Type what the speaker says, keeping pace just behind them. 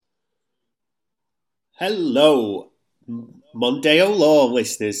Hello, Mondeo Law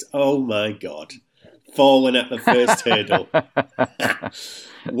listeners. Oh my God. Fallen at the first hurdle.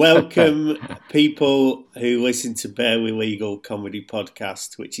 Welcome, people who listen to Barely Legal Comedy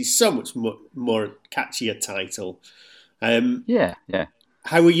Podcast, which is so much more catchier title. Yeah.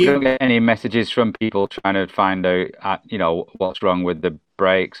 How are We you? don't get any messages from people trying to find out, what's wrong with the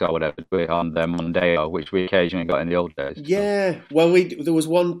brakes or whatever on the Mondeo, which we occasionally got in the old days. Yeah, well, there was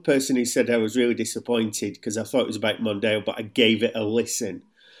one person who said I was really disappointed because I thought it was about Mondeo, but I gave it a listen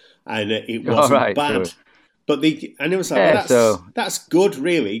and it wasn't All right, bad. so, But and it was like, yeah, well, that's good,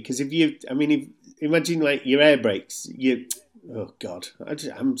 really, because imagine like your air brakes, oh God,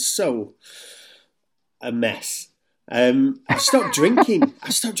 I'm so a mess. I stopped drinking.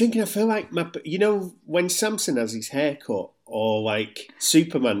 I feel like when Samson has his haircut or like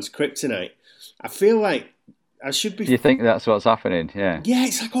Superman's kryptonite, I feel like I should be. you think that's what's happening? Yeah. Yeah,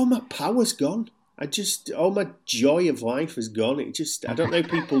 it's like all my power's gone. All my joy of life has gone. I don't know.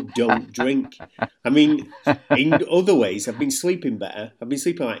 People don't drink. I mean, in other ways, I've been sleeping better. I've been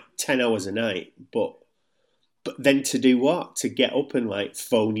sleeping like 10 hours a night, but then to do what? To get up and like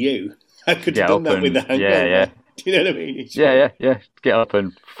phone you. I could have done that with the hangover. Yeah. Do you know what I mean? Yeah. Get up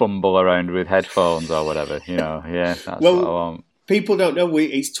and fumble around with headphones or whatever, Yeah, that's what I want. People don't know.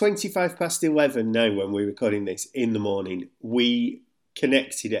 It's 25 past 11 now when we're recording this in the morning. We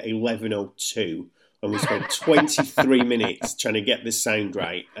connected at 11:02 and we spent 23 minutes trying to get the sound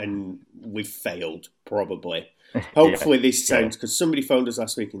right, and we failed, probably. Hopefully this sounds, because somebody phoned us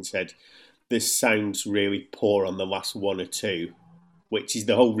last week and said this sounds really poor on the last one or two, which is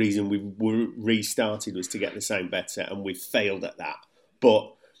the whole reason we restarted, was to get the sound better, and we failed at that.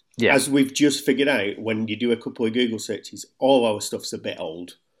 But as we've just figured out, when you do a couple of Google searches, all our stuff's a bit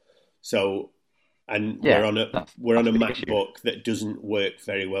old. So, and we're on a MacBook that doesn't work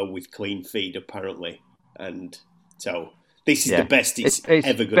very well with clean feed, apparently. And so this is the best it's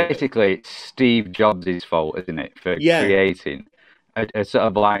ever going to be. Basically, it's Steve Jobs' fault, isn't it, for creating a sort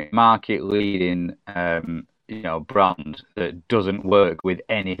of like market-leading brand that doesn't work with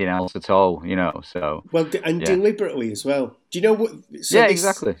anything else at all, so... Well, and deliberately as well. Do you know what...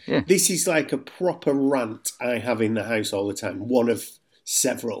 Exactly. Yeah. This is like a proper rant I have in the house all the time. One of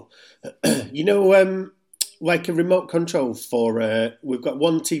several. Like a remote control for... we've got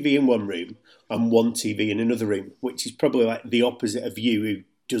one TV in one room and one TV in another room, which is probably like the opposite of you, who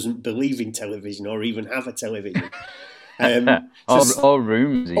doesn't believe in television or even have a television. Or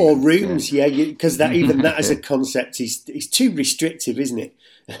rooms. Or rooms, because that as a concept is too restrictive, isn't it?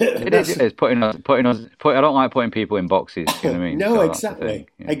 It is putting us. I don't like putting people in boxes. You know what I mean? No, so exactly,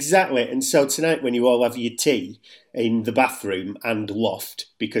 exactly. And so tonight, when you all have your tea in the bathroom and loft,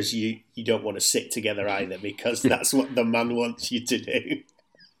 because you don't want to sit together either, because that's what the man wants you to do.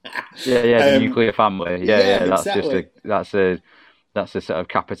 The nuclear family. That's exactly. That's a sort of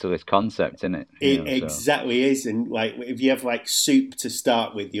capitalist concept, isn't it? It exactly is. And like, if you have like soup to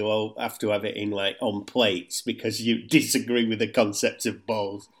start with, you all have to have it in like on plates because you disagree with the concept of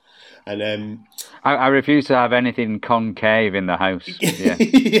bowls. And I refuse to have anything concave in the house. Yeah.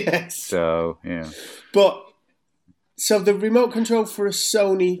 Yes. So so the remote control for a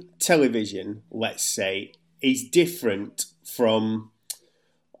Sony television, let's say, is different from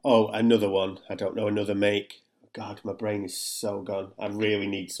another one. I don't know, another make. God, my brain is so gone. I really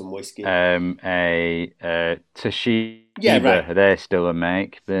need some whiskey. A Toshiba. Yeah, right. They're still a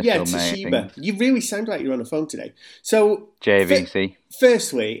make. Toshiba. You really sound like you're on the phone today. So JVC.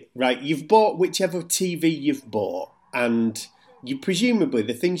 Firstly, right, you've bought whichever TV you've bought, and you presumably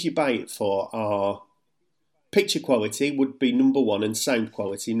the things you buy it for are picture quality would be number one, and sound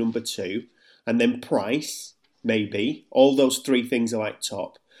quality number two, and then price, maybe. All those three things are like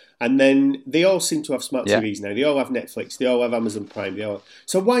top. And then they all seem to have smart TVs now. They all have Netflix. They all have Amazon Prime.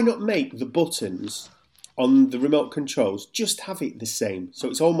 So why not make the buttons on the remote controls just have it the same? So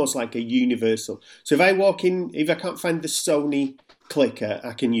it's almost like a universal. So if I walk in, if I can't find the Sony clicker,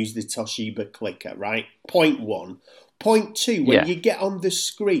 I can use the Toshiba clicker, right? Point one. Point two, when you get on the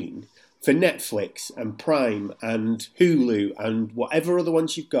screen for Netflix and Prime and Hulu and whatever other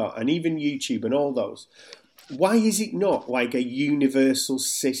ones you've got, and even YouTube and all those, why is it not like a universal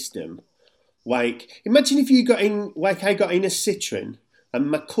system? Like, imagine if you got in, like I got in a Citroen, and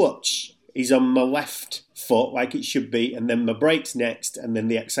my clutch is on my left foot, like it should be, and then my brakes next, and then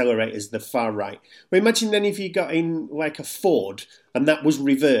the accelerator's the far right. Well, imagine then if you got in like a Ford, and that was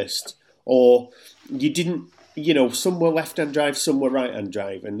reversed, or you didn't, some were left-hand drive, some were right-hand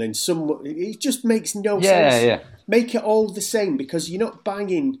drive, and then it just makes no sense. Yeah. Make it all the same, because you're not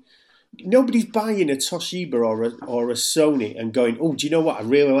buying... nobody's buying a Toshiba or a Sony and going, oh, do you know what? I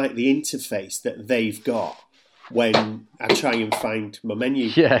really like the interface that they've got when I try and find my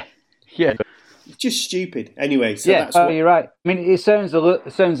menu. Yeah. It's just stupid. Anyway, so that's you're right. I mean, it sounds a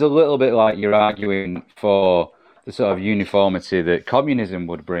little bit like you're arguing for the sort of uniformity that communism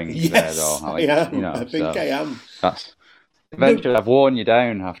would bring. Yes, there, though. I think I am. Eventually, I've worn you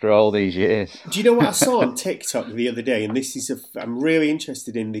down after all these years. Do you know what I saw on TikTok the other day? And this is I'm really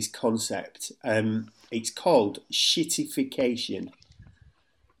interested in this concept. It's called shittification.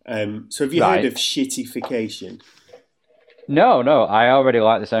 So have you heard of shittification? No, I already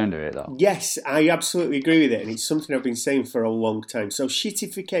like the sound of it, though. Yes, I absolutely agree with it, and it's something I've been saying for a long time. So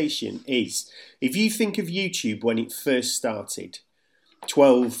shittification is, if you think of YouTube when it first started,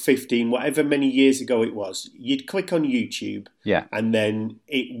 12, 15, whatever many years ago it was, you'd click on YouTube, and then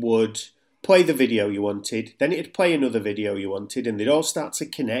it would play the video you wanted, then it'd play another video you wanted, and they'd all start to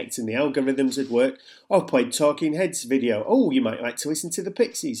connect, and the algorithms would work. Oh, played Talking Heads video. Oh, you might like to listen to the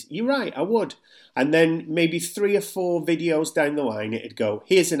Pixies. You're right, I would. And then maybe 3 or 4 videos down the line, it'd go,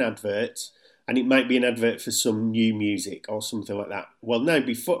 here's an advert, and it might be an advert for some new music or something like that. Well, now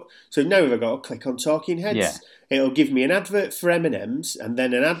if I go, click on Talking Heads, it'll give me an advert for M&M's, and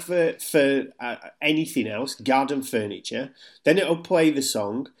then an advert for anything else, garden furniture. Then it'll play the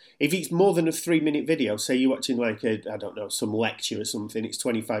song. If it's more than a 3-minute video, say you're watching some lecture or something, it's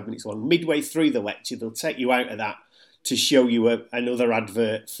 25 minutes long. Midway through the lecture, they'll take you out of that to show you another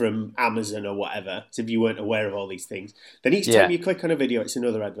advert from Amazon or whatever, so if you weren't aware of all these things. Then each time you click on a video, it's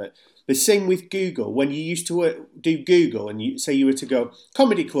another advert. The same with Google. When you used to do Google and you were to go,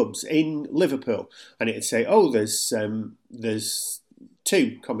 comedy clubs in Liverpool, and it'd say, oh, there's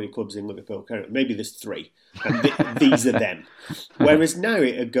 2 comedy clubs in Liverpool. Maybe there's 3. And these are them. Whereas now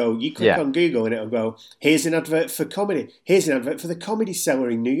it'll go, you click on Google and it'll go, here's an advert for comedy. Here's an advert for the Comedy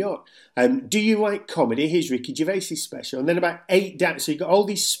Cellar in New York. Do you like comedy? Here's Ricky Gervais' special. And then about 8 down, so you've got all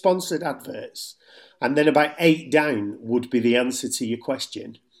these sponsored adverts. And then about 8 down would be the answer to your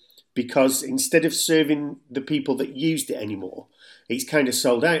question. Because instead of serving the people that used it anymore, it's kind of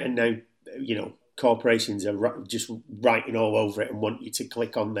sold out. And now, corporations are just writing all over it and want you to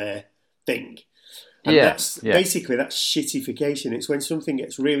click on their thing. And that's shittification. It's when something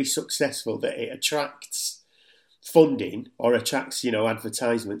gets really successful that it attracts funding or attracts,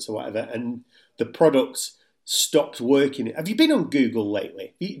 advertisements or whatever, and the product stops working. Have you been on Google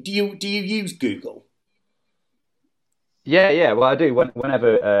lately? Do you use Google? Yeah. Well, I do.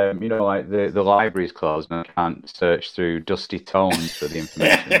 Whenever the library's closed and I can't search through dusty tomes for the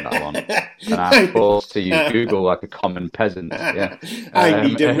information that I want, and I'm forced to use Google like a common peasant. Yeah. I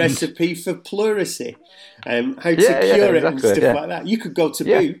need a recipe for pleurisy. How to cure it and stuff like that. You could go to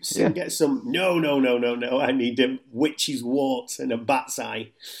Boots and get some. No. I need a witch's warts and a bat's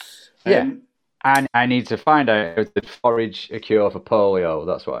eye. And I need to find out how to forage a cure for polio.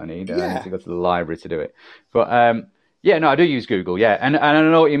 That's what I need. I need to go to the library to do it. But I do use Google. Yeah, and I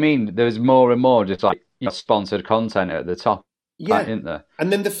know what you mean. There's more and more just like sponsored content at the top. Isn't there?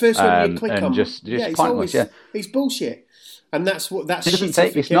 And then the first one you click on, just pointless. It's bullshit. And that's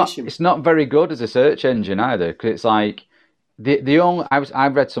shittification. It's not very good as a search engine either, because it's like the only.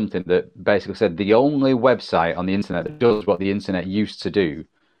 I've read something that basically said the only website on the internet that does what the internet used to do,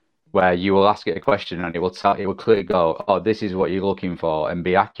 where you will ask it a question and it will clearly go, oh, this is what you're looking for, and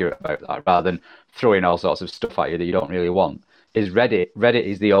be accurate about that, rather than throwing all sorts of stuff at you that you don't really want, is Reddit. Reddit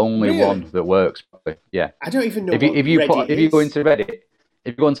is the only one that works properly. Yeah. I don't even know if you go into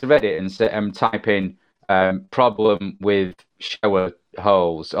Reddit and say, type in problem with shower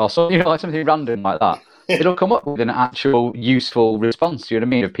hose or something, something random like that, it'll come up with an actual useful response, you know what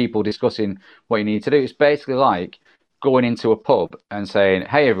I mean, of people discussing what you need to do. It's basically like going into a pub and saying,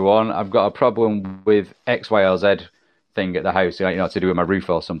 hey everyone, I've got a problem with X, Y, or Z thing at the house, to do with my roof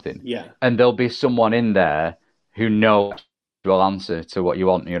or something. Yeah. And there'll be someone in there who knows the answer to what you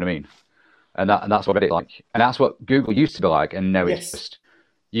want, you know what I mean? And that's what Reddit like. And that's what Google used to be like, and now it's just,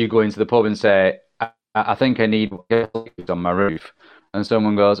 you go into the pub and say, I think I need on my roof. And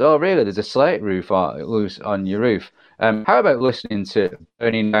someone goes, oh really, there's a slate roof loose on your roof. How about listening to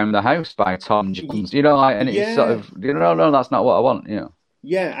Burning Down the House by Tom Jones? And it's sort of, no, that's not what I want,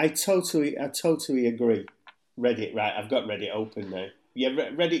 Yeah, I totally agree. Reddit, right, I've got Reddit open now. Yeah,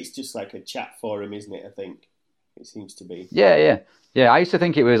 Reddit's just like a chat forum, isn't it, I think? It seems to be. Yeah, I used to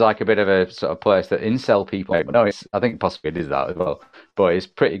think it was like a bit of a sort of place that incel people, but no, I think possibly it is that as well. But it's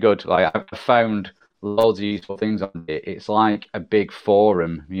pretty good. Like, I've found loads of useful things on it. It's like a big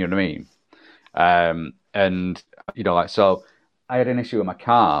forum, you know what I mean? And, so I had an issue with my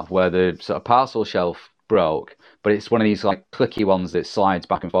car where the sort of parcel shelf broke, but it's one of these like clicky ones that slides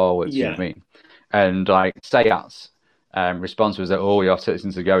back and forwards. You know what I mean? And like Sayat's response was that, oh, we have to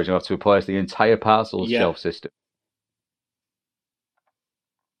into the garage, you have to replace the entire parcel shelf system.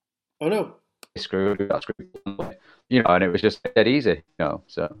 Oh no! Screwed, you know, and it was just dead easy, you know.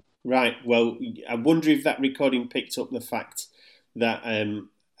 So right. Well, I wonder if that recording picked up the fact that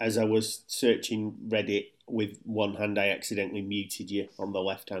as I was searching Reddit with one hand, I accidentally muted you on the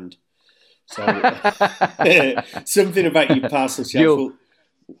left hand. So something about your parcel shelf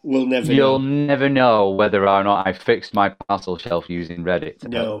we'll never know. You'll never know whether or not I fixed my parcel shelf using Reddit to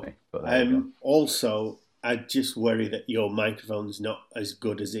help me. But also, I just worry that your microphone's not as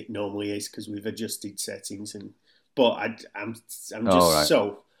good as it normally is because we've adjusted settings. But I'm just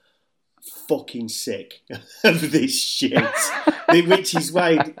so fucking sick of this shit. which is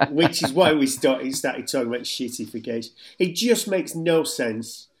why we started talking about shitification. It just makes no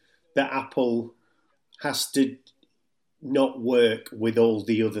sense that Apple has to not work with all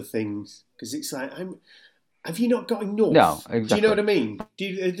the other things because it's like have you not got enough? No, exactly. Do you know what I mean?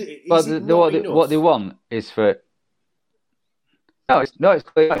 What they want is for it's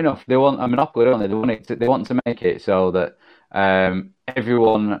clear enough. They want a monopoly, don't they? They want to make it so that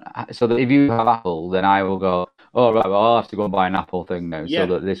everyone. So that if you have Apple, then I will go. Oh right, well I'll have to go and buy an Apple thing now so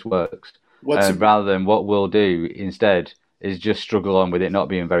that this works. Rather than what we'll do instead is just struggle on with it not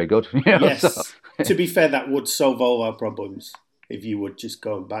being very good. You know? Yes. So. To be fair, that would solve all our problems if you would just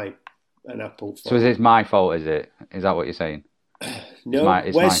go and buy an Apple phone. So is it my fault, is it? Is that what you're saying? No.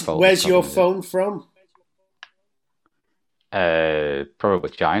 It's my fault. Where's your phone from? Probably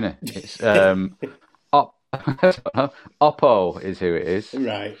China. It's Oppo is who it is.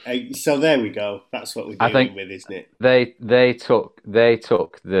 Right. So there we go. That's what we're dealing with, isn't it? They took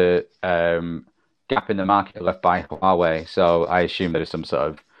the gap in the market left by Huawei. So I assume there is some sort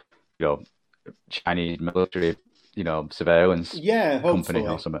of Chinese military surveillance company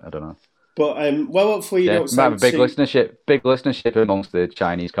or something. I don't know. But hopefully you don't sound big listenership amongst the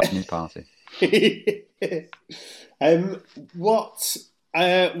Chinese Communist Party.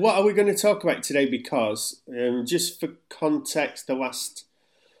 What are we going to talk about today? Because just for context, the last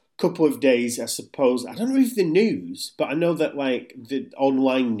couple of days, I suppose, I don't know if the news, but I know that like the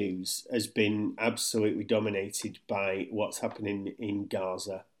online news has been absolutely dominated by what's happening in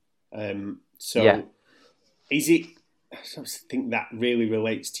Gaza. Is it? I don't think that really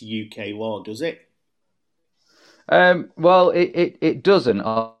relates to UK law, does it? Well, it doesn't.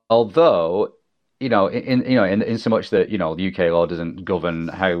 Although, in so much that the UK law doesn't govern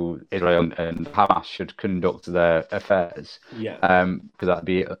how Israel and Hamas should conduct their affairs. Yeah. Because that'd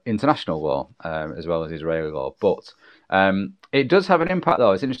be international law as well as Israeli law. But it does have an impact,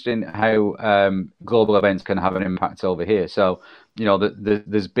 though. It's interesting how global events can have an impact over here. So,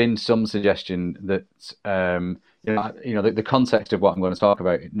 there's been some suggestion that the context of what I'm going to talk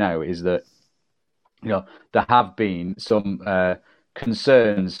about now is that there have been some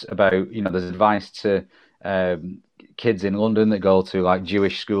concerns about there's advice to kids in London that go to like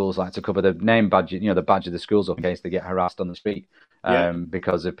Jewish schools, like to cover the name badge, the badge of the schools up in case they get harassed on the street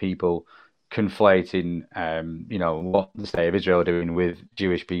because of people conflating what the state of Israel are doing with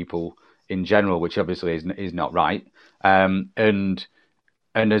Jewish people in general, which obviously is not right. And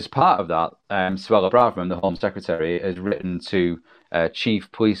as part of that, Suella Braverman, the Home Secretary, has written to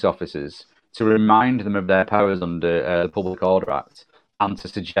chief police officers to remind them of their powers under the Public Order Act and to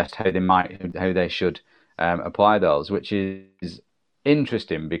suggest how they should apply those, which is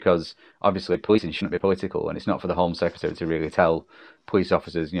interesting because obviously policing shouldn't be political, and it's not for the Home Secretary to really tell police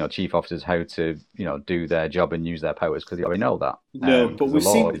officers, chief officers, how to do their job and use their powers because they already know that. No, but we've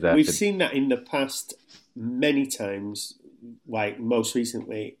seen that in the past many times. Like most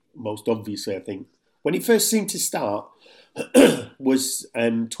recently, most obviously, I think when it first seemed to start was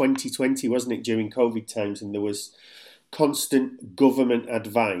 2020, wasn't it, during COVID times, and there was constant government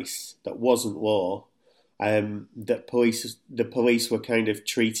advice that wasn't law. That the police were kind of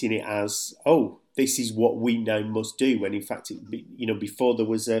treating it as, oh, this is what we now must do. When in fact, before there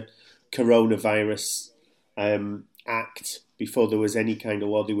was a coronavirus act, before there was any kind of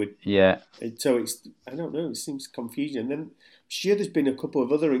law, they would. Yeah. So I don't know. It seems confusing. And then I'm sure there's been a couple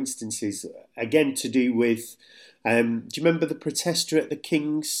of other instances again to do with. Do you remember the protester at the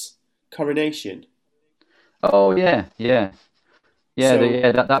King's coronation? Oh yeah.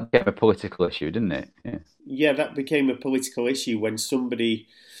 That became a political issue, didn't it? Yeah, that became a political issue when somebody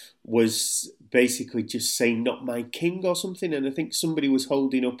was basically just saying "not my king" or something, and I think somebody was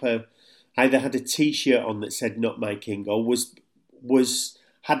holding up either had a T-shirt on that said "not my king" or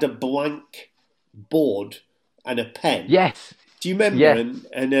had a blank board and a pen. Yes. Do you remember? Yeah.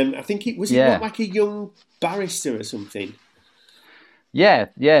 And I think it was Yeah. like a young barrister or something. Yeah,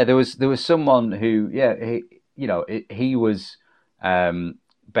 yeah. There was someone who, he was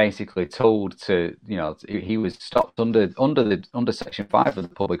basically told to, he was stopped under Section 5 of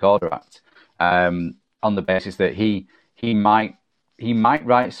the Public Order Act, on the basis that he might he might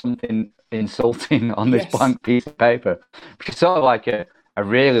write something insulting on this Yes. blank piece of paper, which is sort of like a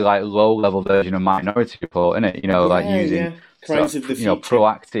really like low level version of Minority Report, isn't it? Like Yeah, using yeah. Crimes sort of the of future.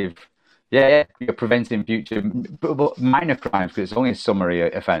 proactive. Yeah, you're preventing future, but minor crimes because it's only a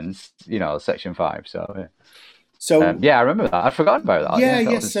summary offence, Section 5. So, So I remember that. I'd forgotten about that. yeah, Yeah, that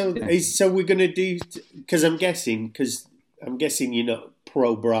yeah. was. So Yeah. so we're gonna do because I'm guessing you're not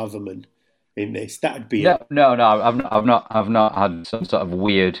pro Braverman in this. That'd be No, no, no. I've not had some sort of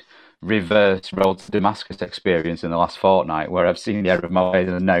weird reverse road to Damascus experience in the last fortnight where I've seen the error of my ways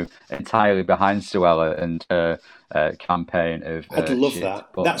and are now entirely behind Suella and her campaign of I'd love shit. that.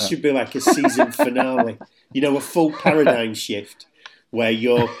 But That should be like a season finale. A full paradigm shift where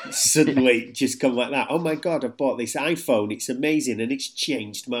you're suddenly just come like that. Oh my God, I've bought this iPhone. It's amazing and it's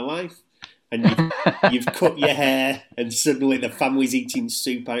changed my life. And you've cut your hair and suddenly the family's eating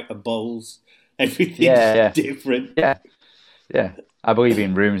soup out of bowls. Everything's yeah, different. yeah, yeah. I believe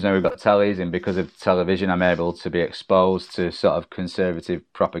in rooms now we've got tellies, and because of television, I'm able to be exposed to sort of conservative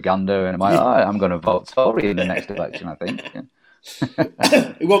propaganda, and I'm like, oh, I'm going to vote Tory in the next election, I think.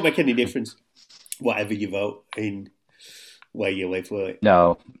 It won't make any difference, whatever you vote in where you live, will it?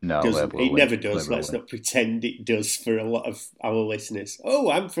 No, Doesn't it? Never does. liberally. Let's not pretend it does for a lot of our listeners. Oh,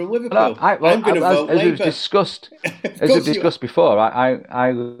 I'm from No, Liverpool. I'm going to vote as we've Labour. discussed, Of as we've course you are. discussed before,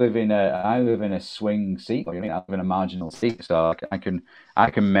 I live in a swing seat. I live in a marginal seat, so I can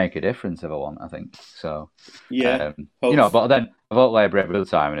make a difference if I want. I think so. Yeah. But then I vote Labour every other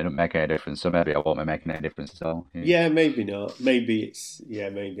time, and it doesn't make any difference. So maybe I won't be making any difference at all. Yeah, maybe not. Maybe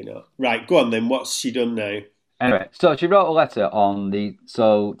not. Right, go on then. What's she done now? Anyway, so she wrote a letter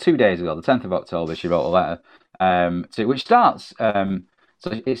so 2 days ago, the 10th of October, she wrote a letter which starts, so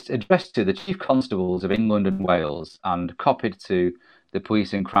it's addressed to the Chief Constables of England and Wales and copied to the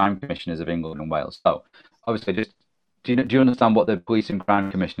Police and Crime Commissioners of England and Wales. So obviously, just do you understand what the Police and Crime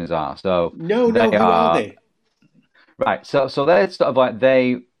Commissioners are? So No, who are they? Right, so they're sort of like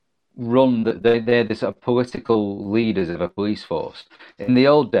they're the sort of political leaders of a police force. In the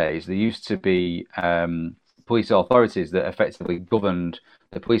old days, there used to be police authorities that effectively governed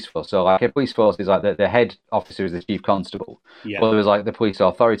the police force. So like a police force is like the head officer is the chief constable. Yeah. Well, there was like the police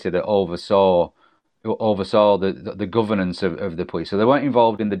authority that oversaw the governance of the police. So they weren't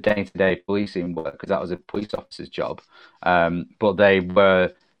involved in the day-to-day policing work because that was a police officer's job. But they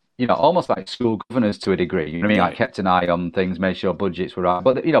were, almost like school governors to a degree. You know what I mean? Right. Like kept an eye on things, made sure budgets were right.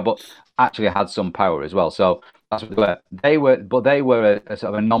 But but actually had some power as well. So that's what they were. They were a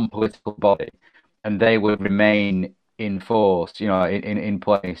sort of a non-political body, and they would remain in force, in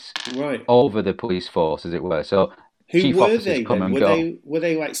place Right. over the police force, as it were. So Who chief were officers they come then? and Were go.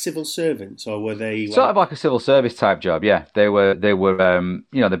 they like civil servants or were they Sort of like a civil service type job, yeah. They were,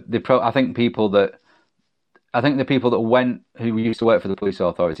 I think the people that who used to work for the police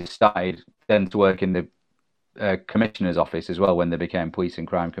authority started then to work in the commissioner's office as well when they became police and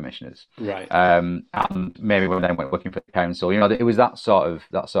crime commissioners. Right. And maybe when they went working for the council, it was that sort of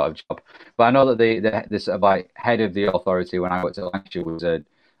job. But I know that the sort of like head of the authority when I worked at Lancashire was a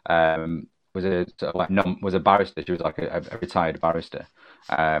sort of like was a barrister. She was like a retired barrister,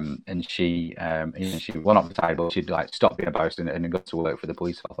 and she well, not retired, but she'd like stopped being a barrister and got to work for the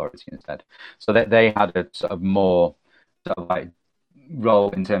police authority instead. So they had a sort of more sort of like role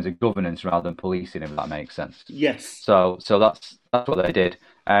in terms of governance rather than policing, if that makes sense. Yes. So that's what they did.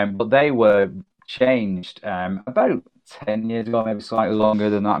 But they were changed about 10 years ago, maybe slightly longer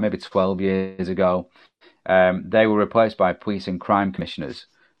than that, maybe 12 years ago. They were replaced by police and crime commissioners,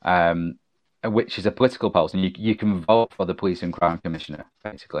 which is a political post, and you can vote for the police and crime commissioner,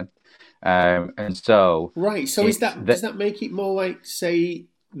 basically. And so right. So does that make it more like, say,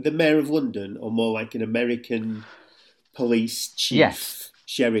 the mayor of London, or more like an American police chief, yes,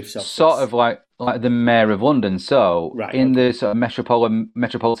 sheriff's office? Sort of like the mayor of London. So in the sort of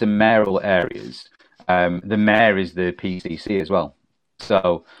metropolitan mayoral areas, the mayor is the PCC as well.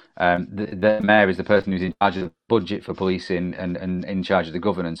 So the mayor is the person who's in charge of the budget for policing and in charge of the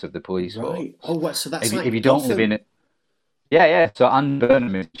governance of the police force. Right. Oh, what? So that's if you don't live in it. Yeah. So Anne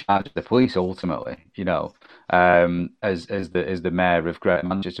Burnham is in charge of the police ultimately, as the mayor of Greater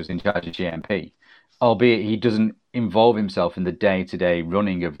Manchester is in charge of GMP, albeit he doesn't involve himself in the day-to-day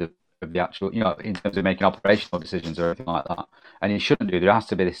running of the actual, in terms of making operational decisions or anything like that. And he shouldn't do. There has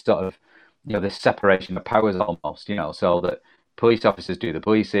to be this sort of, this separation of powers almost, so that police officers do the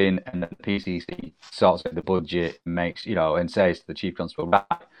policing, and then the PCC sorts out the budget, makes, and says to the chief constable, right,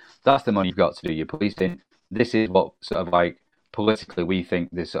 that's the money you've got to do your policing. This is what sort of like politically we think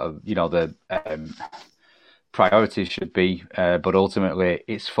this sort of, the priorities should be, but ultimately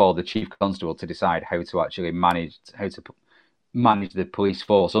it's for the chief constable to decide how to actually manage the police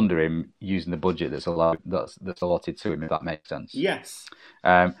force under him using the budget that's allotted to him, if that makes sense. Yes.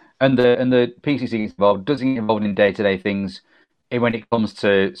 And the PCC gets involved, doesn't get involved in day-to-day things. When it comes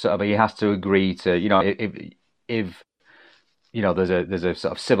to sort of, he has to agree to, if there's a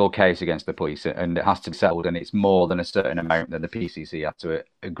sort of civil case against the police and it has to be settled and it's more than a certain amount, then the PCC have to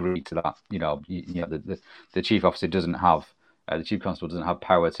agree to that. The chief officer doesn't have, the chief constable doesn't have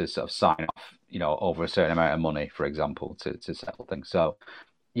power to sort of sign off, over a certain amount of money, for example, to settle things. So,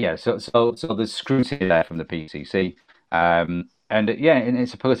 yeah, so there's scrutiny there from the PCC, and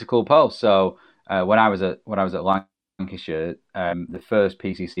it's a political post. So when I was at Lancashire, the first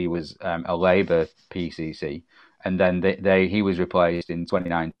PCC was a Labour PCC. And then he was replaced in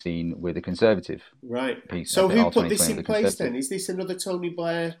 2019 with a Conservative. Right. So who put this in place then? Is this another Tony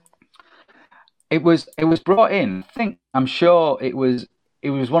Blair? It was brought in. I'm sure it was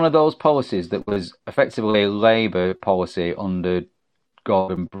one of those policies that was effectively a Labour policy under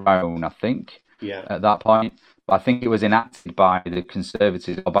Gordon Brown, I think. Yeah. At that point. But I think it was enacted by the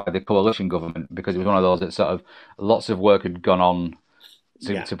Conservatives or by the coalition government, because it was one of those that sort of lots of work had gone on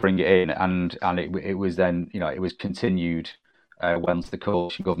to bring it in, and it was then, it was continued once the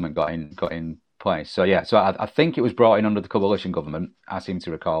coalition government got in place. So I think it was brought in under the coalition government, I seem to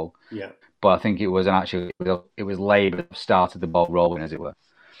recall. Yeah. But I think it was Labour that started the ball rolling, as it were.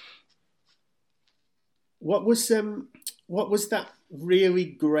 What was that really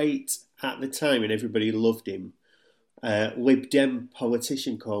great at the time, and everybody loved him? Lib Dem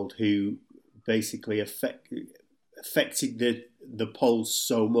politician who basically affected the polls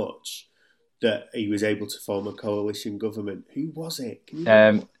so much that he was able to form a coalition government. Who was it?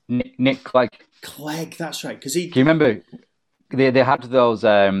 Nick Clegg. Clegg, that's right. Because can you remember they had those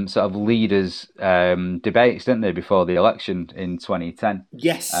sort of leaders debates, didn't they, before the election in 2010?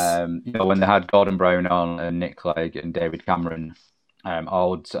 Yes. When they had Gordon Brown on and Nick Clegg and David Cameron,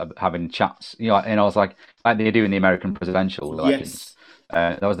 all sort of having chats. And I was like they do in the American presidential elections.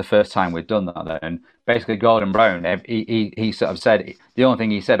 Yes. That was the first time we'd done that then. And basically Gordon Brown, he sort of said, the only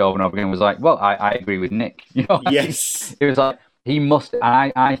thing he said over and over again was like, well, I agree with Nick. Yes. It was like,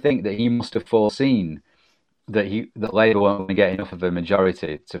 I think that he must have foreseen that Labour weren't going to get enough of a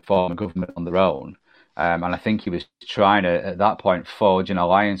majority to form a government on their own. And I think he was trying to, at that point, forge an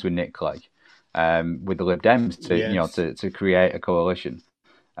alliance with Nick Clegg, with the Lib Dems to create a coalition.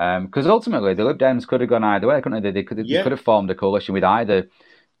 Because ultimately the Lib Dems could have gone either way, couldn't they? They could have formed a coalition with either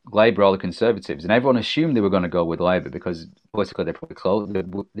Labour or the Conservatives, and everyone assumed they were going to go with Labour because politically they probably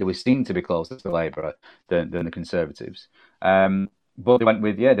they were seen to be closer to Labour than the Conservatives. But they went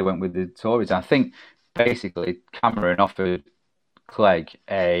with the Tories. I think basically Cameron offered Clegg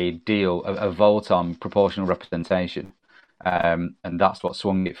a deal, a vote on proportional representation, and that's what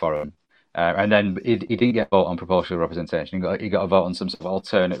swung it for him. And then he didn't get a vote on proportional representation. He got a vote on some sort of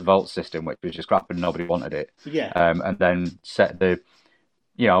alternate vote system, which was just crap and nobody wanted it. Yeah. And then set the,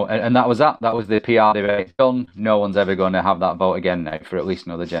 and that was that. That was the PR debate done. No one's ever going to have that vote again now for at least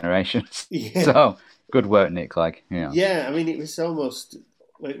another generation. Yeah. So good work, Nick Clegg. Yeah. Yeah. I mean, it was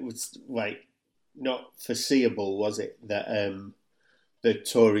like not foreseeable, was it, that the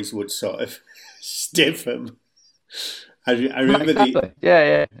Tories would sort of stiff him. I remember exactly.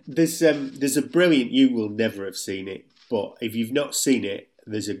 Yeah. There's a brilliant. You will never have seen it, but if you've not seen it,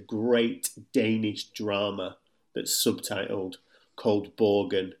 there's a great Danish drama that's subtitled called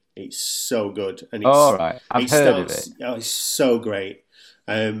Borgen. It's so good, and I've heard of it. Oh, it's so great.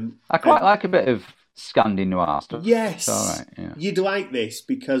 I quite like a bit of Scandi noir stuff. Yes, it's all right. Yeah. You'd like this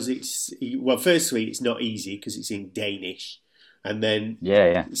because firstly, it's not easy because it's in Danish, and then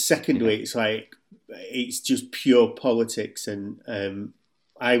secondly, it's like. It's just pure politics, and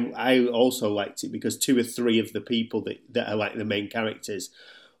I also liked it because 2 or 3 of the people that are like the main characters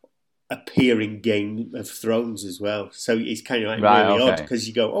appear in Game of Thrones as well. So it's kind of like really odd because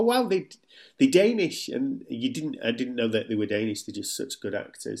you go, oh wow, they're Danish, and I didn't know that they were Danish. They're just such good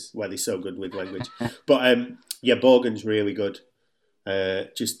actors. Well, they're so good with language. But Borgen's really good.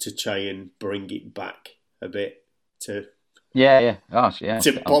 Just to try and bring it back a bit to. Yeah. Oh, yeah.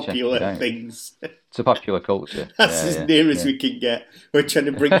 To popular things. To popular culture. That's as near as we can get. We're trying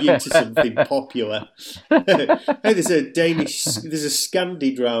to bring you into something popular. Hey, there's a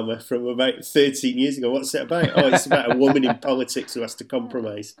Scandi drama from about 13 years ago. What's it about? Oh, it's about a woman in politics who has to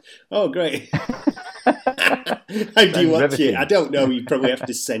compromise. Oh, great. How do you watch it? I don't know. You probably have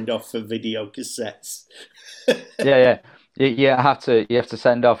to send off for video cassettes. Yeah. You have to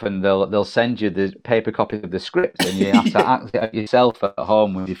send off, and they'll send you the paper copies of the script, and you have to act it out yourself at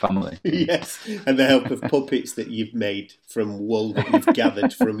home with your family. Yes, and the help of puppets that you've made from wool that you've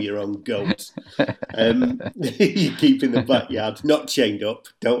gathered from your own goats. You keep in the backyard, not chained up.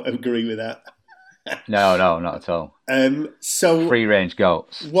 Don't agree with that. No, not at all. So free range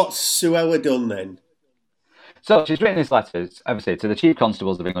goats. What's Suella done then? So she's written this letter, obviously, to the Chief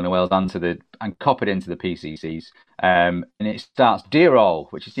Constables of England and Wales and copied into the PCCs. And it starts, "Dear all,"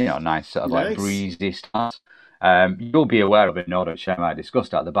 which is, a nice sort of like breezy start. You'll be aware of it in order to I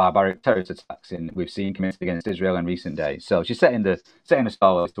discussed the barbaric terrorist attacks we've seen committed against Israel in recent days. So she's setting the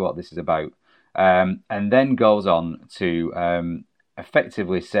stall as to what this is about, and then goes on to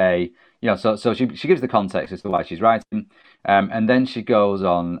effectively say, so she gives the context as to why she's writing, and then she goes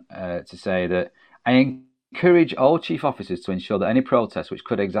on to say that I encourage all chief officers to ensure that any protests which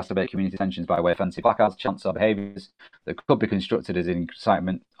could exacerbate community tensions by way of offensive placards, chants, or behaviours that could be construed as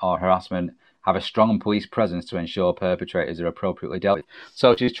incitement or harassment have a strong police presence to ensure perpetrators are appropriately dealt with.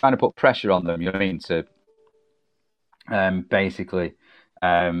 So she's trying to put pressure on them, to basically,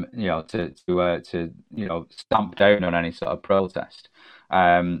 to stamp down on any sort of protest,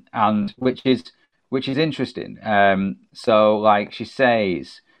 and which is interesting. So like she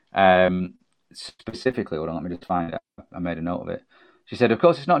says. Specifically, hold on, let me just find it. I made a note of it. She said, of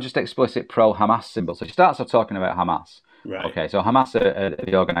course, it's not just explicit pro-Hamas symbols. So she starts off talking about Hamas. Right. Okay, so Hamas are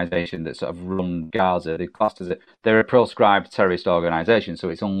the organisation that sort of run Gaza. They're a proscribed terrorist organisation, so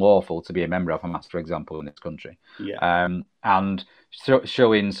it's unlawful to be a member of Hamas, for example, in this country. Yeah. And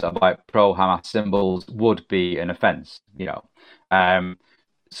showing sort of like pro-Hamas symbols would be an offence, So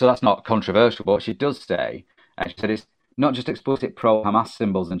that's not controversial. But what she does say, she said, it's not just explicit pro-Hamas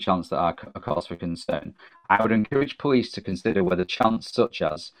symbols and chants that are a cause for concern. I would encourage police to consider whether chants such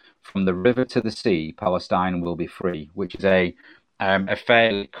as "From the river to the sea, Palestine will be free," which is a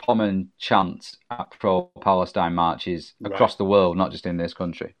fairly common chant at pro-Palestine marches across the world, not just in this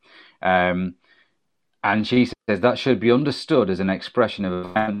country. And she says that should be understood as an expression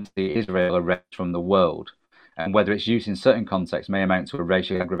of Israel erased from the world, and whether its use in certain contexts may amount to a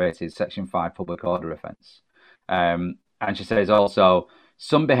racially aggravated Section 5 public order offence. And she says also,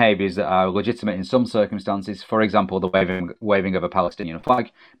 some behaviours that are legitimate in some circumstances, for example, the waving of a Palestinian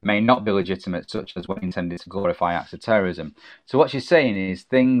flag, may not be legitimate, such as when intended to glorify acts of terrorism. So what she's saying is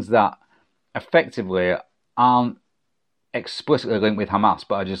things that effectively aren't explicitly linked with Hamas,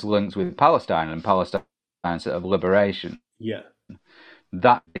 but are just linked with Palestine and Palestine's sort of liberation. Yeah.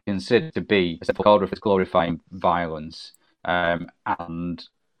 That is considered to be a order of glorifying violence, and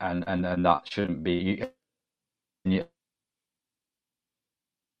that shouldn't be.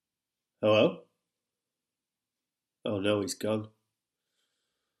 Hello? Oh no, he's gone.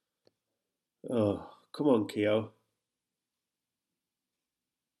 Oh, come on, Keo.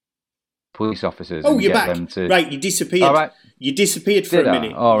 Police officers. Oh, you're back. Right, you disappeared. All right. You disappeared for a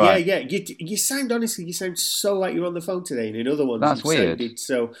minute. All right. Yeah. You sound, honestly, you sound so like you're on the phone today, and in other ones that's weird. Sounded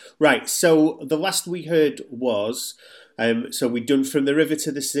so. Right, so the last we heard was, so we'd done "From the river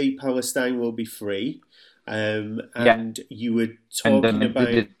to the sea, Palestine will be free." And you were talking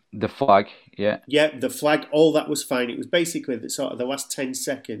about the flag, the flag. All that was fine. It was basically the last 10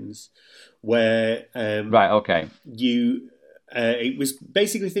 seconds where you. It was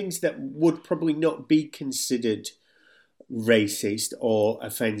basically things that would probably not be considered racist or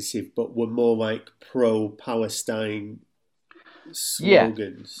offensive, but were more like pro-Palestine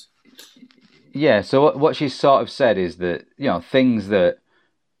slogans. Yeah. So what she sort of said is that things that.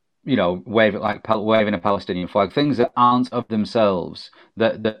 Waving a Palestinian flag, things that aren't of themselves,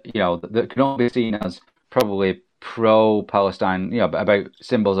 that can all be seen as probably pro-Palestine, about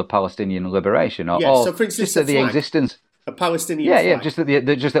symbols of Palestinian liberation, or so for instance, just that the existence, a Palestinian flag. just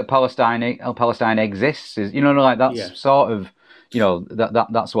that Palestine exists is, that's sort of,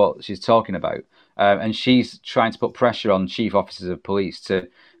 that's what she's talking about, and she's trying to put pressure on chief officers of police to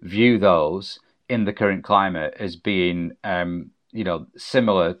view those in the current climate as being.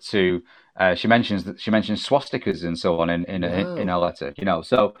 Similar to she mentions swastikas and so on in her letter.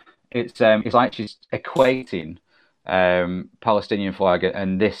 So it's like she's equating Palestinian flag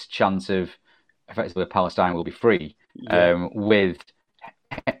and this chant of effectively Palestine will be free with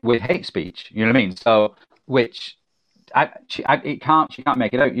hate speech. You know what I mean? So which she can't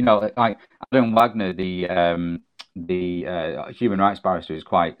make it out. Like Adam Wagner, the human rights barrister, is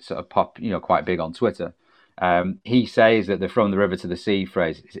quite sort of quite big on Twitter. He says that the "from the river to the sea"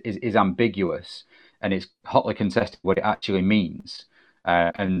 phrase is ambiguous, and it's hotly contested what it actually means.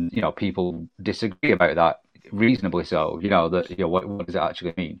 and people disagree about that, reasonably so. That what does it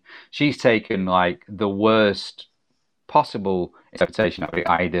actually mean? She's taken like the worst possible interpretation of it.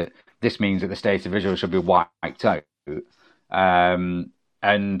 Either this means that the state of Israel should be wiped out,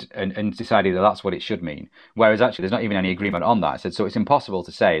 and decided that that's what it should mean. Whereas actually, there's not even any agreement on that. So it's impossible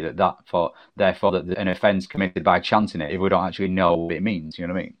to say therefore that an offence committed by chanting it if we don't actually know what it means. You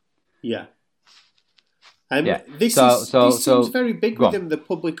know what I mean? Yeah. This seems very big with them, the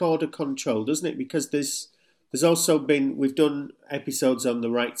public order control, doesn't it? Because there's also been, we've done episodes on the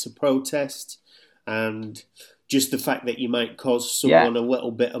right to protest, and just the fact that you might cause someone a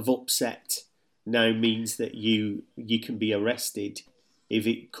little bit of upset now means that you can be arrested if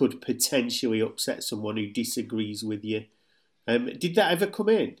it could potentially upset someone who disagrees with you. Did that ever come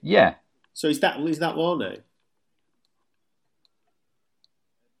in? Yeah. So is that law now?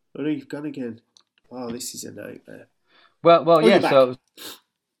 Oh no, you've gone again. Oh, this is a nightmare. Well, yeah.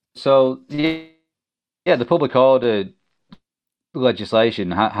 So the public order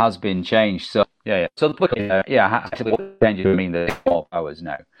legislation has been changed. So So the public actually changes to mean that they have more powers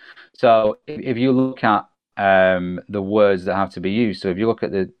now. So if you look at the words that have to be used, so if you look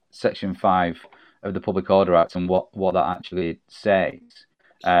at the Section 5 of the Public Order Act and what that actually says,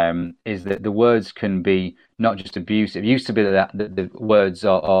 is that the words can be not just abusive. It used to be that the words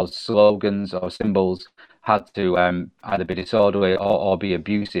or slogans or symbols had to either be disorderly or be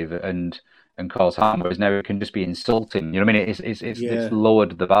abusive and cause harm, whereas now it can just be insulting. You know what I mean? It's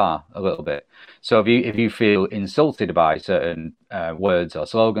lowered the bar a little bit. So if you feel insulted by certain words or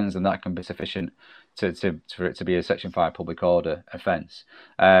slogans, then that can be sufficient for it to be a Section 5 public order offence.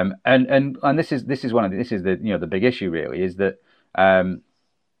 And this is the big issue really, is that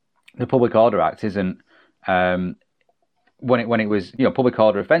the Public Order Act isn't when it was public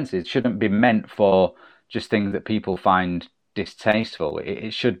order offences shouldn't be meant for just things that people find distasteful.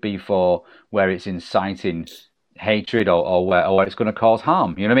 It should be for where it's inciting hatred or where it's going to cause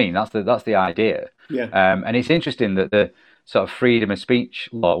harm. You know what I mean? That's the idea. Yeah. And it's interesting that the sort of freedom of speech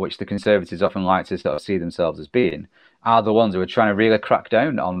law, which the Conservatives often like to sort of see themselves as being, are the ones who are trying to really crack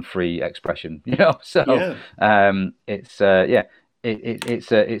down on free expression. So it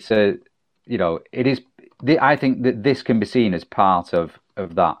is. I think that this can be seen as part of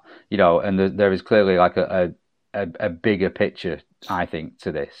that. And there is clearly like a bigger picture, I think,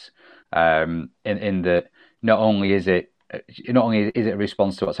 to this. In that not only is it a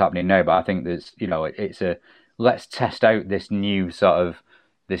response to what's happening now, but I think there's it's a let's test out this new sort of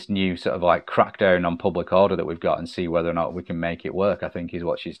like crackdown on public order that we've got and see whether or not we can make it work, I think is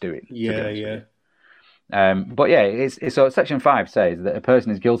what she's doing. Yeah. But so Section 5 says that a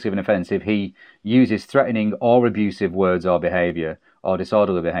person is guilty of an offence if he uses threatening or abusive words or behaviour or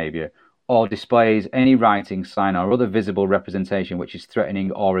disorderly behaviour, or displays any writing, sign, or other visible representation which is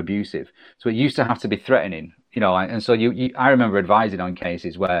threatening or abusive. So it used to have to be threatening, and so I remember advising on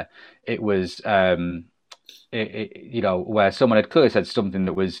cases where it was, where someone had clearly said something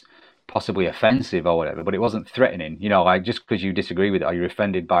that was possibly offensive or whatever, but it wasn't threatening. Like just because you disagree with it or you're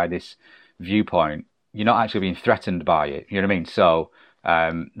offended by this viewpoint, you're not actually being threatened by it. You know what I mean? So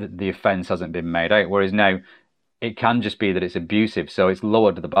the offence hasn't been made out. Whereas now it can just be that it's abusive. So it's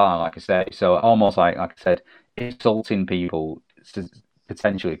lowered the bar, like I say. So almost like I said, insulting people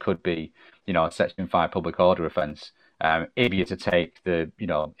potentially could be, a Section 5 public order offence. If you're to take the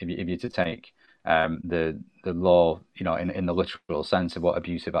law, in the literal sense of what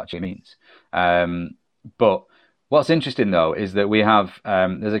abusive actually means. But what's interesting, though, is that we have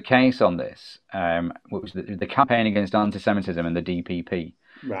there's a case on this, which is the Campaign Against Anti-Semitism and the DPP.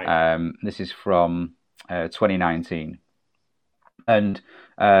 Right. This is from 2019, and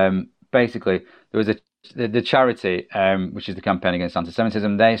basically there was the charity, which is the Campaign Against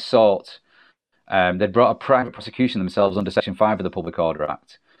Anti-Semitism. They they'd brought a private prosecution themselves under Section 5 of the Public Order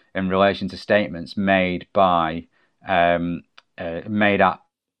Act in relation to statements made by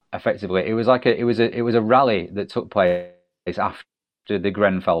effectively, it was a rally that took place after the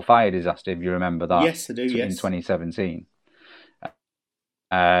Grenfell fire disaster, if you remember that. Yes, I do. In 2017.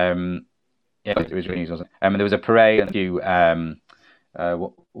 It was really news, wasn't it? There was a parade and a few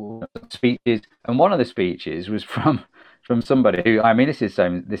speeches, and one of the speeches was from somebody who, I mean, this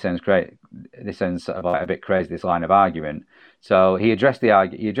sounds great. This sounds sort of like a bit crazy, this line of argument. So he addressed the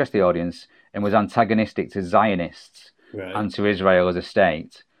audience and was antagonistic to Zionists and to Israel as a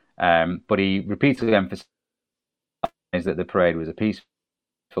state. But he repeatedly emphasised that the parade was a peaceful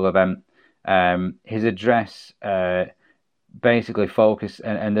event. His address basically focused,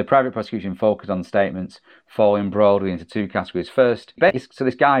 and the private prosecution focused on statements falling broadly into two categories. First, so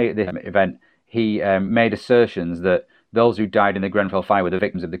this guy at the event, he made assertions that those who died in the Grenfell fire were the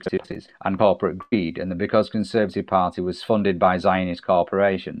victims of the conspiracies and corporate greed, and that because the Conservative Party was funded by Zionist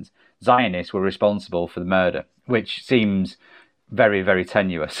corporations, Zionists were responsible for the murder, which seems very, very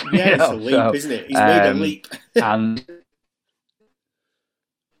tenuous. Yeah, it's a leap, isn't it? He's made a leap. And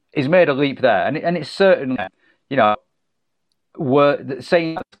he's made a leap there, and it's certainly,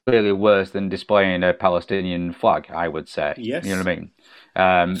 saying that's clearly worse than displaying a Palestinian flag, I would say. Yes. You know what I mean?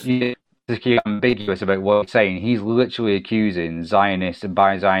 You to keep ambiguous about what he's saying. He's literally accusing Zionists, and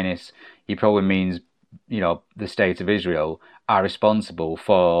by Zionists, he probably means, the state of Israel, are responsible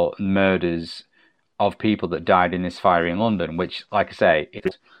for murders of people that died in this fire in London, which, like I say,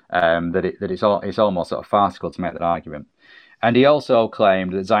 it's almost sort of farcical to make that argument. And he also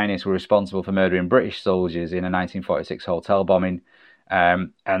claimed that Zionists were responsible for murdering British soldiers in a 1946 hotel bombing,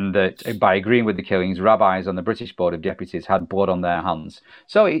 and that by agreeing with the killings, rabbis on the British Board of Deputies had blood on their hands.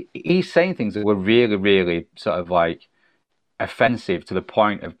 So he's saying things that were really, really sort of like offensive to the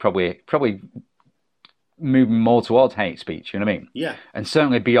point of probably moving more towards hate speech. You know what I mean? Yeah. And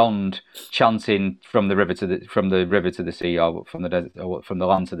certainly beyond chanting from the river to the sea, or from the desert, or from the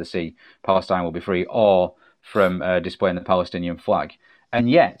land to the sea, Palestine will be free, or from displaying the Palestinian flag. And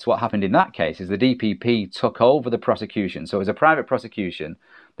yet, what happened in that case is the DPP took over the prosecution. So it was a private prosecution.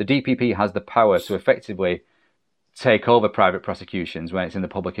 The DPP has the power to effectively take over private prosecutions when it's in the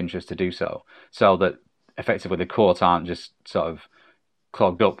public interest to do so, so that effectively the courts aren't just sort of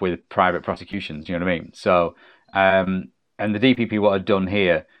clogged up with private prosecutions. You know what I mean? So, and the DPP, what had done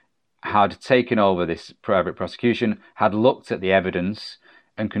here, had taken over this private prosecution, had looked at the evidence,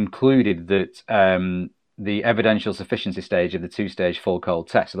 and concluded that the evidential sufficiency stage of the two-stage full cold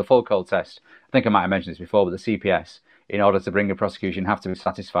test. So the full cold test, I think I might have mentioned this before, but the CPS, in order to bring a prosecution, have to be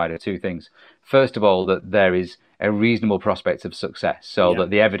satisfied of two things. First of all, that there is a reasonable prospect of success, so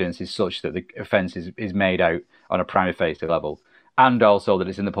that the evidence is such that the offence is made out on a prima facie level, and also that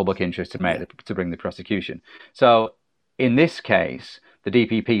it's in the public interest to bring the prosecution. So in this case, the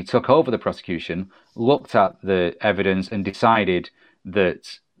DPP took over the prosecution, looked at the evidence, and decided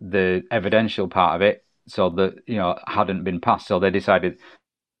that the evidential part of it, so that hadn't been passed. So they decided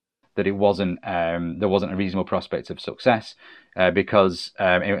that it wasn't there wasn't a reasonable prospect of success because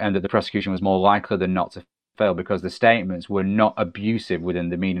and that the prosecution was more likely than not to fail because the statements were not abusive within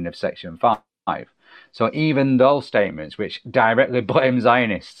the meaning of Section 5. So even those statements, which directly blame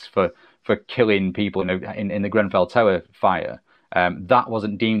Zionists for killing people in the Grenfell Tower fire, that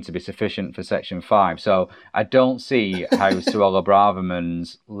wasn't deemed to be sufficient for Section 5. So I don't see how Suella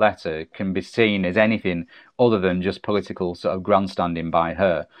Braverman's letter can be seen as anything other than just political sort of grandstanding by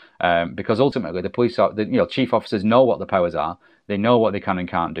her, because ultimately the police chief officers know what the powers are. They know what they can and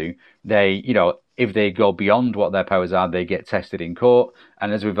can't do. They, if they go beyond what their powers are, they get tested in court.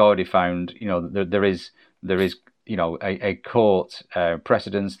 And as we've already found, there is a court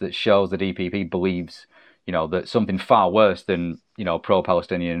precedence that shows the DPP believes that something far worse than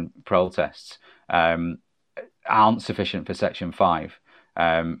pro-Palestinian protests aren't sufficient for Section 5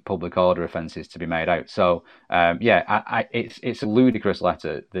 public order offences to be made out. So it's a ludicrous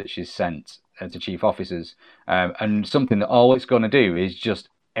letter that she's sent to chief officers, and something that all it's going to do is just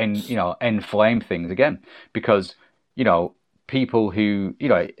inflame things again, because people who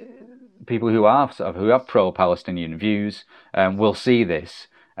have pro-Palestinian views will see this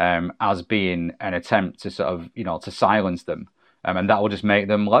as being an attempt to sort of to silence them, and that will just make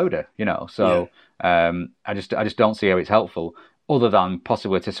them louder. So I just don't see how it's helpful, other than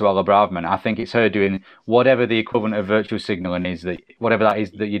possibly to Suella Braverman. I think it's her doing whatever the equivalent of virtue signalling is, whatever that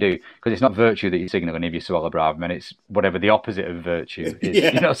is that you do, because it's not virtue that you're signalling if you're Suella Braverman, it's whatever the opposite of virtue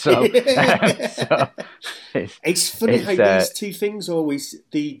is. So it's funny how these two things always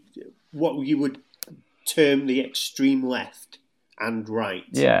what you would term the extreme left and right.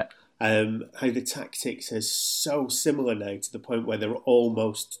 Yeah. How the tactics are so similar now to the point where they're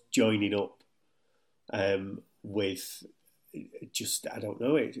almost joining up with just, I don't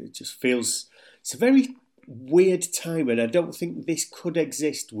know, it just feels, it's a very weird time, and I don't think this could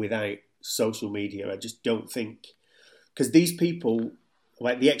exist without social media. I just don't think, because these people,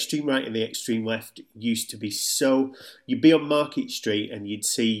 like the extreme right and the extreme left, used to be so, you'd be on Market Street and you'd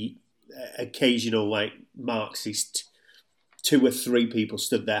see occasional like Marxist 2 or 3 people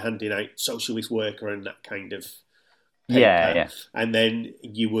stood there handing out Socialist Worker and that kind of paper. Yeah. And then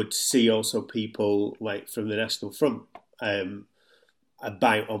you would see also people like from the National Front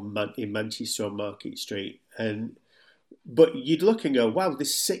about in Manchester on Market Street, but you'd look and go, wow,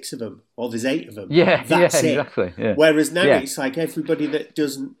 there's 6 of them, or there's 8 of them. That's it. Exactly. Yeah. Whereas now it's like everybody that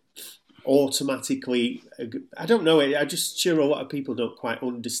doesn't automatically, I don't know, I just sure a lot of people don't quite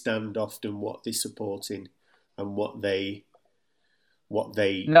understand often what they're supporting and what they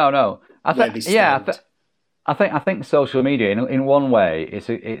No. where they stand. I think social media, in one way,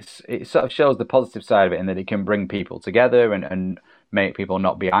 it sort of shows the positive side of it in that it can bring people together and make people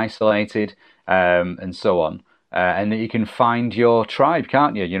not be isolated, and so on, and that you can find your tribe,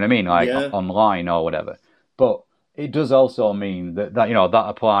 can't you? You know what I mean, like Yeah. online or whatever. But it does also mean that that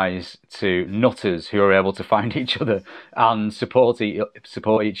applies to nutters who are able to find each other and support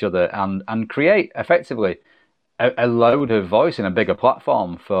each other and create effectively a louder voice and a bigger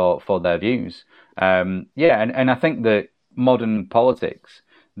platform for their views. And I think that modern politics,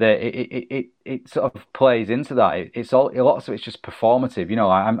 that it sort of plays into that. It's all lots of it's just performative. You know,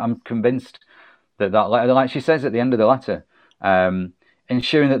 I'm convinced that like she says at the end of the letter,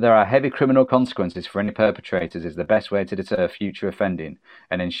 ensuring that there are heavy criminal consequences for any perpetrators is the best way to deter future offending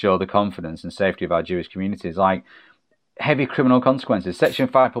and ensure the confidence and safety of our Jewish communities. Like, heavy criminal consequences. Section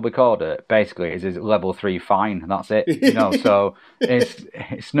 5 public order basically is a level 3 fine. That's it. You know, so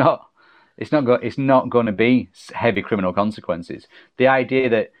it's not going to be heavy criminal consequences. The idea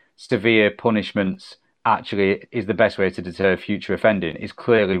that severe punishments actually is the best way to deter future offending is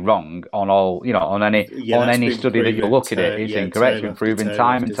clearly wrong on any study that you look at it. It's incorrect. It's been proven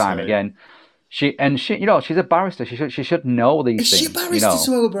time and time again. She's a barrister. She should know these things. Is she a barrister,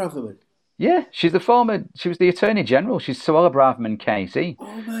 Suella Braverman? Yeah, she was the Attorney General. She's Suella Braverman KC. Oh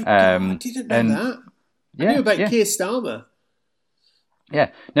my God, I didn't know that. I knew about Keir Starmer. Yeah,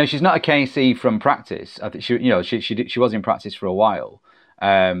 no, she's not a KC from practice. I think she was in practice for a while.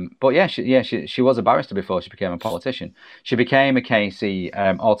 But yeah, she was a barrister before she became a politician. She became a KC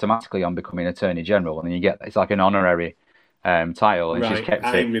automatically on becoming Attorney General, and it's like an honorary title, and she's kept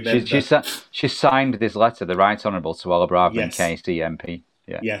it. She signed this letter, the Right Honourable Suella Braverman KC MP.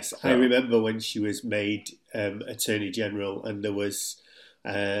 Yeah. Yes, so. I remember when she was made Attorney General, and there was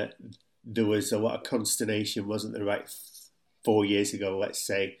a lot of consternation, wasn't there? Right, 4 years ago, let's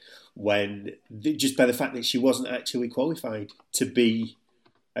say, when just by the fact that she wasn't actually qualified to be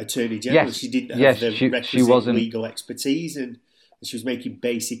Attorney General, she didn't have the requisite legal expertise, and she was making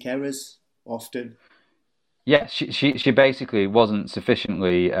basic errors often. Yeah, she basically wasn't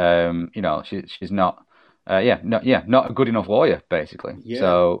sufficiently. She's not. Not a good enough lawyer, basically. Yeah.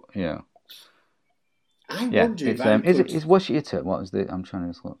 So, I wonder if was she a what was I'm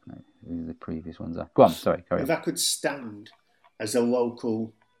trying to look now. The previous ones are. Go on, sorry, carry on. If I could stand as a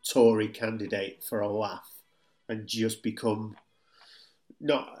local Tory candidate for a laugh and just become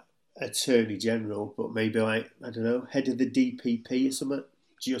not Attorney General, but maybe like, I don't know, head of the DPP or something,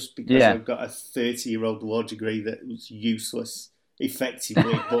 just because I've got a 30-year-old law degree that was useless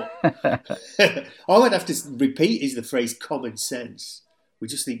effectively, but all I'd have to repeat is the phrase common sense. We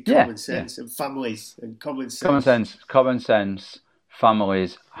just need common sense and families and common sense. Common sense,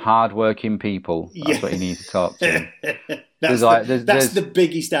 families, hard-working people. That's what you need to talk to. That's the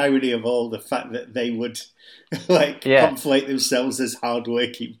biggest irony of all, the fact that they would conflate themselves as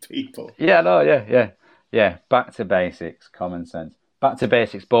hard-working people. Yeah. Back to basics, common sense. Back to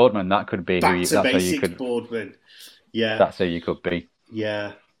basics, Boardman. That could be Boardman. Yeah, that's who you could be.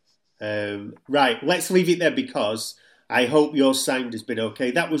 Yeah. Right, let's leave it there because I hope your sound has been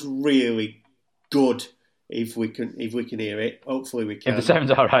okay. That was really good. If we can hear it, hopefully we can. If the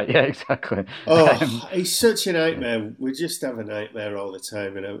sound's all right, yeah, exactly. Oh, it's such a nightmare. We just have a nightmare all the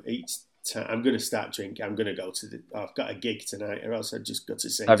time. And each time I'm going to start drinking. I'm going to go to I've got a gig tonight, or else I've just got to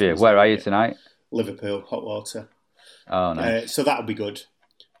say. Have you? Where are you tonight? Liverpool, hot water. Oh, nice. So that'll be good.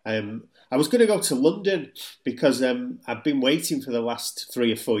 I was going to go to London because I've been waiting for the last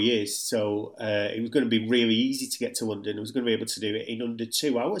 3 or 4 years. So it was going to be really easy to get to London. I was going to be able to do it in under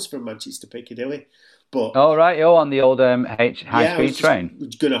 2 hours from Manchester to Piccadilly. But on the old high-speed train. I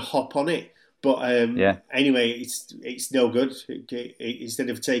was going to hop on it. But anyway, it's no good. Instead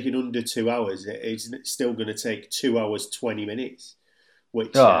of taking under 2 hours, it's still going to take 2 hours, 20 minutes.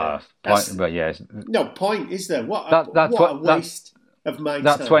 Which, no point, is there? What a waste of my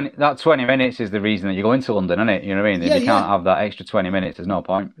time. That 20 minutes is the reason that you go into London, isn't it? You know what I mean? If you can't have that extra 20 minutes, there's no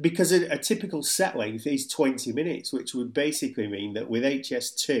point. Because a typical set length is 20 minutes, which would basically mean that with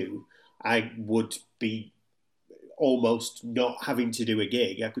HS2, I would be almost not having to do a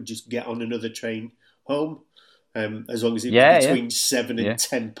gig. I could just get on another train home, as long as it was between 7 and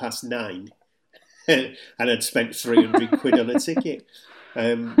 10 past 9. And I'd spent 300 quid on a ticket.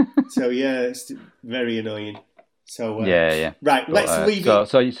 So it's very annoying. So right, let's leave it.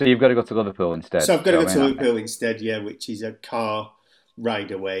 So you've got to go to Liverpool instead. So I've got to go to Liverpool instead, which is a car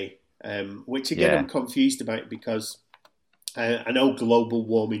ride away. Which again I'm confused about because I know global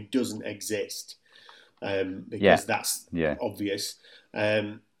warming doesn't exist because that's obvious.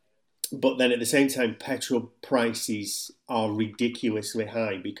 But then at the same time, petrol prices are ridiculously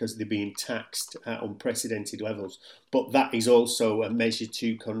high because they're being taxed at unprecedented levels. But that is also a measure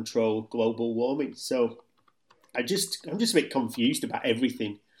to control global warming. So I'm just a bit confused about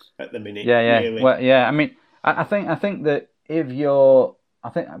everything at the minute. Yeah. Really. Well, yeah. I mean, I think that I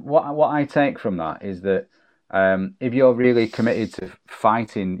think what I take from that is that if you're really committed to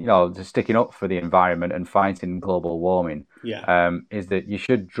fighting, to sticking up for the environment and fighting global warming, is that you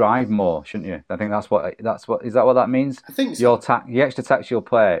should drive more, shouldn't you? I think that's what is that what that means? I think so. The extra tax you'll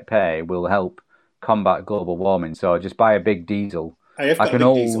pay will help combat global warming. So just buy a big diesel, like an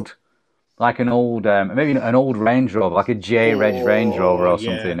old. Like maybe an old Range Rover, like a J-Reg Range Rover or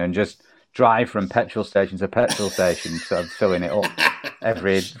something, and just drive from petrol station to petrol station, sort of filling it up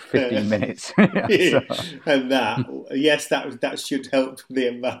every 15 minutes. And that should help the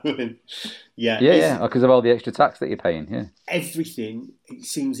environment. Yeah, because of all the extra tax that you're paying. Yeah, it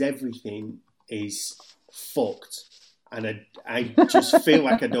seems everything is fucked, and I just feel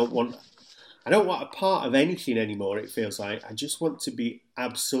like I don't want a part of anything anymore. It feels like I just want to be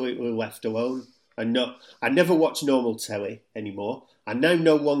absolutely left alone. I never watch normal telly anymore. I now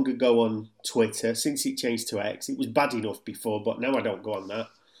no longer go on Twitter since it changed to X. It was bad enough before, but now I don't go on that.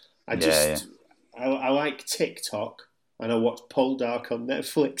 I like TikTok, and I watch Poldark on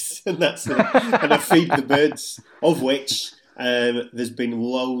Netflix, and that's it. And I feed the birds, of which there's been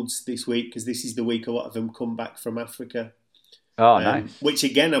loads this week, because this is the week a lot of them come back from Africa. Oh, nice. Which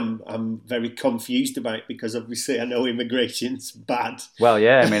again, I'm very confused about, because obviously I know immigration's bad. Well,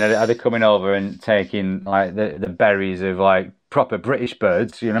 yeah, I mean, are they coming over and taking like the berries of like proper British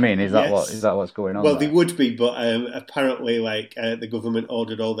birds? You know what I mean? Is that what's going on? Well, there? They would be, but apparently, the government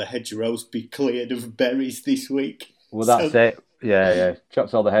ordered all the hedgerows be cleared of berries this week. Well, that's it. Yeah.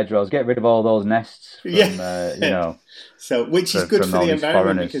 Chops all the hedgerows, get rid of all those nests. From, So, which is good for the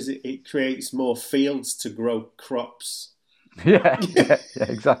environment because it creates more fields to grow crops. Yeah,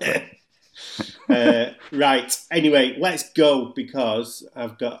 exactly. Right. Anyway, let's go, because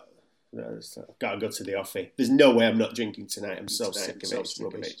I've got to go to the office. There's no way I'm not drinking tonight. I'm so sick of it. It's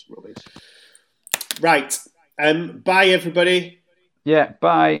rubbish. Right. Bye, everybody. Yeah.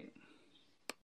 Bye.